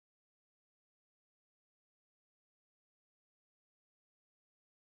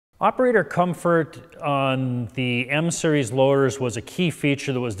Operator comfort on the M-Series loaders was a key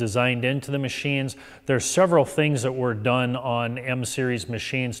feature that was designed into the machines. There's several things that were done on M-Series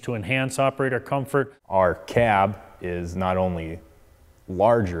machines to enhance operator comfort. Our cab is not only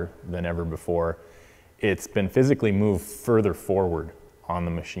larger than ever before, it's been physically moved further forward on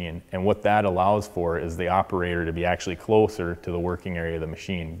the machine. And what that allows for is the operator to be actually closer to the working area of the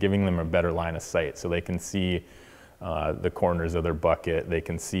machine, giving them a better line of sight so they can see the corners of their bucket. They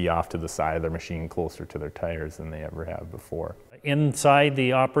can see off to the side of their machine closer to their tires than they ever have before. Inside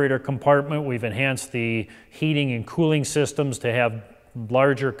the operator compartment, we've enhanced the heating and cooling systems to have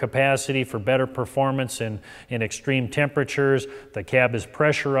larger capacity for better performance in extreme temperatures. The cab is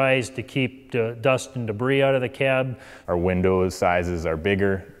pressurized to keep dust and debris out of the cab. Our window sizes are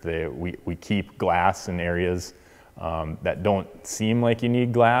bigger. We keep glass in areas that don't seem like you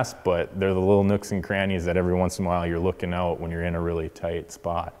need glass, but they're the little nooks and crannies that every once in a while you're looking out when you're in a really tight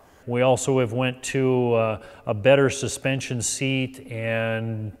spot. We also have went to a better suspension seat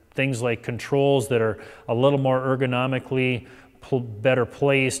and things like controls that are a little more ergonomically better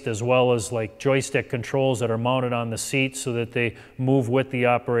placed, as well as like joystick controls that are mounted on the seat so that they move with the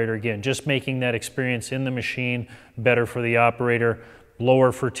operator. Again, just making that experience in the machine better for the operator,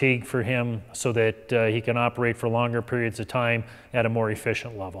 lower fatigue for him so that he can operate for longer periods of time at a more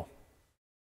efficient level.